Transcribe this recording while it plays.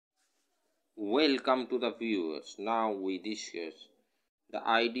Welcome to the viewers. Now we discuss the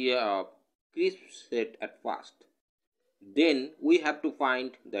idea of crisp set at first. Then we have to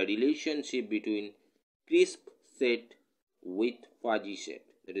find the relationship between crisp set with fuzzy set.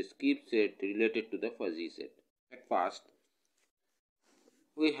 That is crisp set related to the fuzzy set. At first,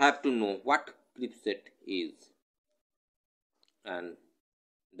 we have to know what crisp set is. And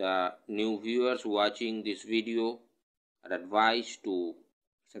the new viewers watching this video are advised to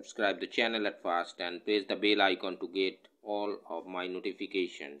subscribe the channel at first and press the bell icon to get all of my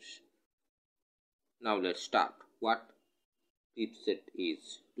notifications. Now let's start what crisp set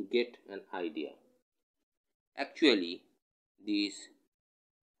is to get an idea. Actually, this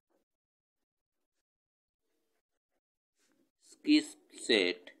crisp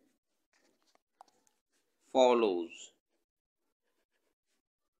set follows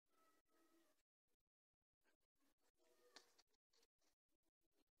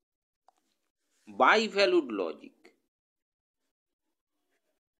bivalued logic.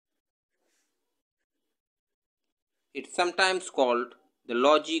 It's sometimes called the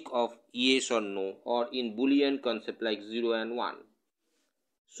logic of yes or no, or in Boolean concept like 0 and 1.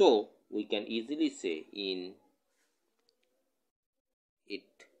 So we can easily say in it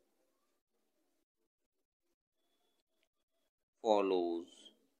follows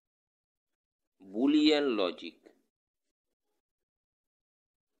Boolean logic.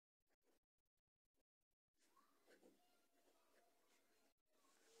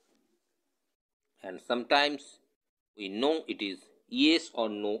 And sometimes we know it is yes or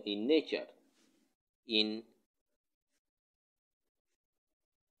no in nature. In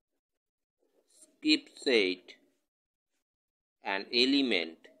crisp set, an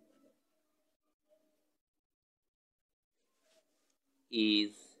element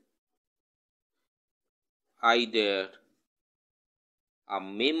is either a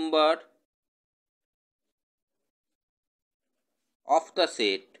member of the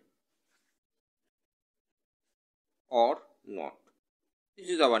set or not. This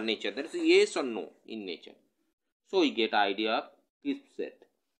is our nature. There is a yes or no in nature. So we get idea of crisp set,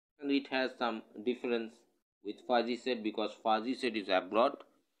 and it has some difference with fuzzy set because fuzzy set is abroad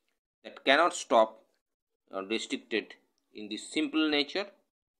that cannot stop or restricted in this simple nature.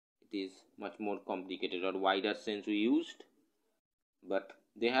 It is much more complicated or wider sense we used, but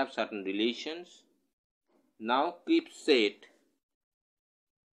they have certain relations. Now crisp set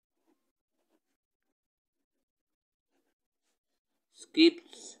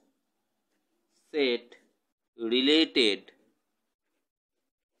related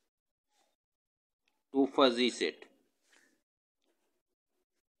to fuzzy set.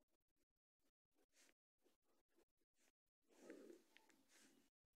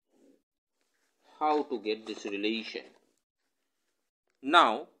 How to get this relation?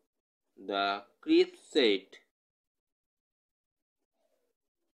 Now the crisp set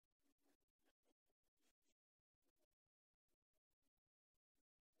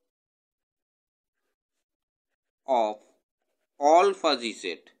of all fuzzy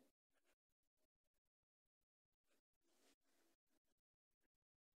set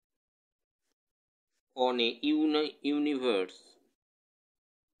on a universe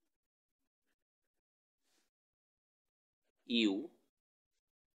U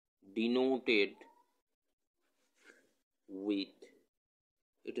denoted with,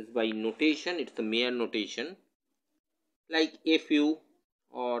 it is by notation, it's a mere notation like FU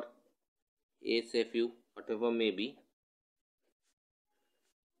or SFU, whatever may be,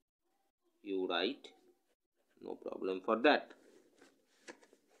 you write, no problem for that.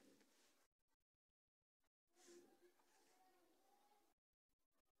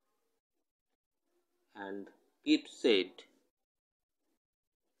 And crisp set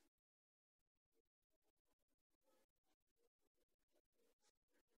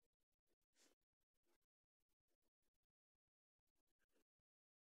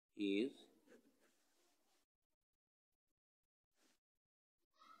is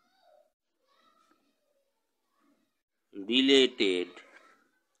related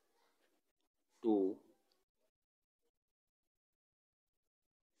to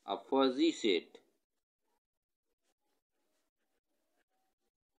a fuzzy set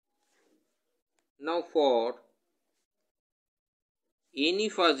now for any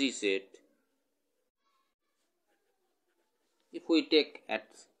fuzzy set. If we take at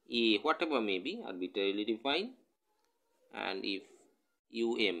a whatever may be arbitrarily defined, and if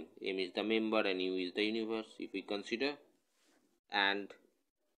M is the member and U is the universe, if we consider, and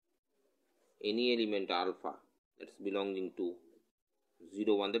any element alpha that's belonging to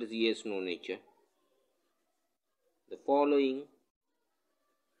 0 1, that is yes no nature, the following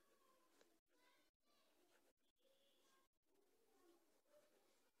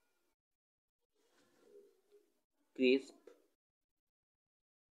crisp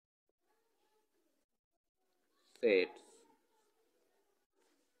sets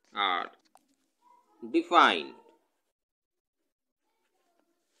are defined.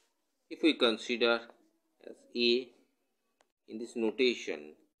 If we consider as A in this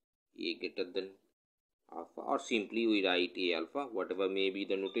notation, A greater than alpha, or simply we write A alpha, whatever may be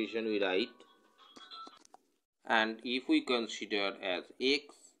the notation we write. And if we consider as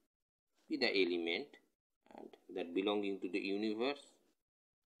X be the element and that belonging to the universe,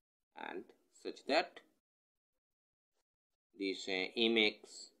 and such that this mx,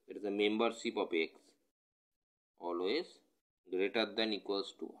 that is the membership of x, always greater than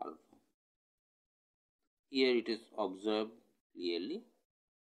equals to alpha. Here it is observed clearly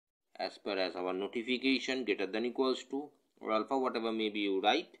as per as our notification greater than equals to or alpha, whatever may be you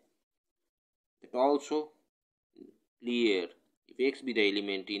write. That also clear if x be the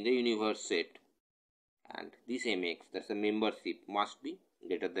element in the universe set and this mx, that's a membership, must be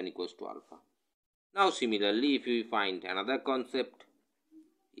greater than equals to alpha. Now similarly, if we find another concept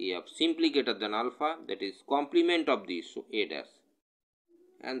A of simply greater than alpha, that is complement of this, so A dash,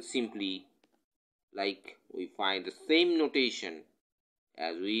 and simply like we find the same notation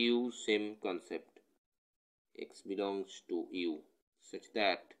as we use same concept, x belongs to u, such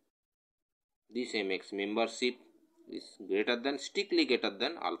that this mx membership is greater than, strictly greater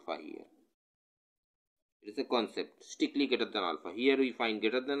than alpha here. It is a concept, strictly greater than alpha. Here we find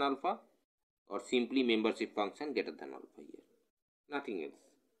greater than alpha or simply membership function greater than alpha here. Nothing else.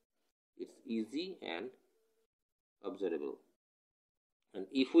 It's easy and observable. And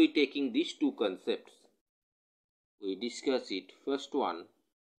if we taking these two concepts, we discuss it, first one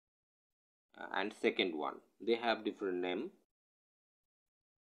and second one. They have different name.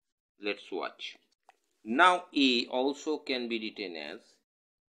 Let's watch. Now A also can be written as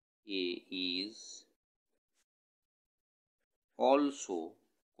A is also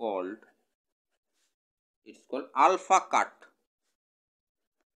called, it's called alpha cut.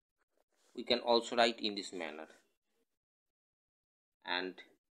 We can also write in this manner. And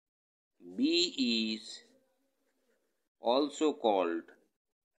B is also called,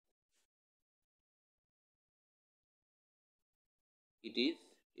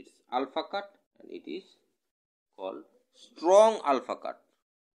 it's alpha cut and it is called strong alpha cut.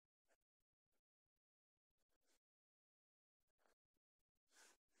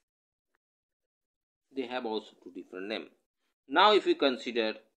 They have also two different names. Now if we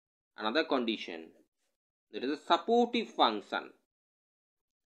consider another condition, that is a supportive function.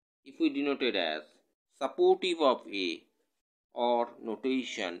 If we denote it as supportive of A or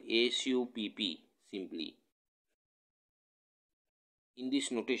notation SUPP simply. In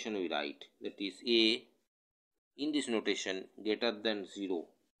this notation we write that is A in this notation greater than 0,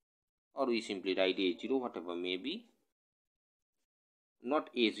 or we simply write A0, whatever may be.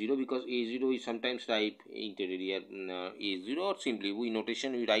 Not A0 because A0 is sometimes type interior A0, or simply we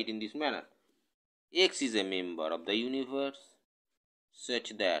notation we write in this manner. X is a member of the universe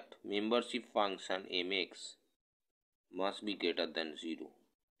such that membership function mx must be greater than 0.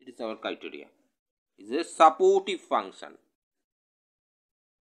 It is our criteria. It is a supportive function.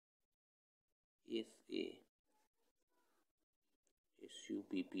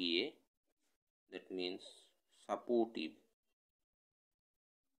 SUPPA, that means supportive.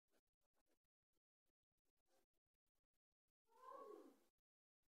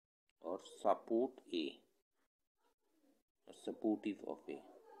 Or support A, or supportive of A.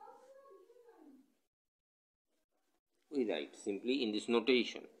 We write simply in this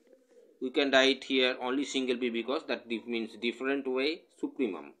notation. We can write here only single B because that means different way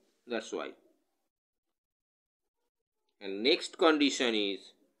supremum. That's why. And next condition is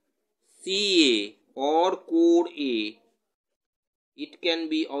CA or core A. It can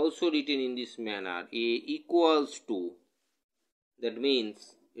be also written in this manner. A equals to, that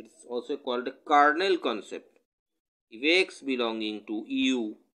means it's also called a kernel concept. If x belonging to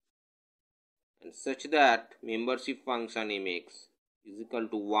U and such that membership function mx is equal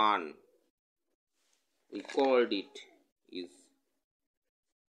to 1, we called it is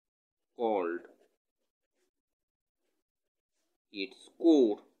called its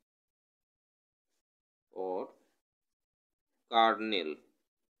core or kernel,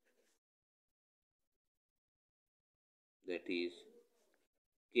 that is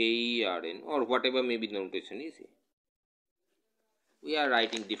KERN, or whatever may be the notation is. We are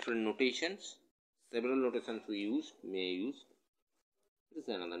writing different notations. Several notations we use, may use. This is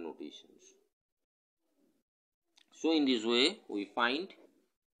another notations. So in this way we find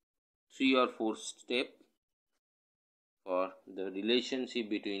 3 or 4 steps for the relationship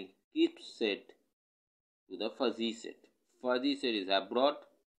between Crisp set to the fuzzy set. Fuzzy set is abroad.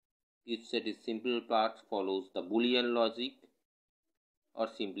 Crisp set is simple part, follows the Boolean logic or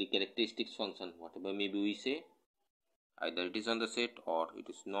simply characteristics function, whatever maybe we say. Either it is on the set or it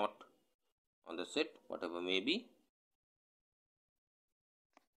is not on the set, whatever may be.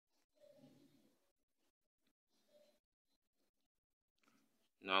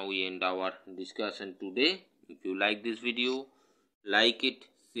 Now we end our discussion today. If you like this video, like it,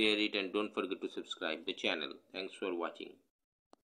 share it, and don't forget to subscribe the channel. Thanks for watching.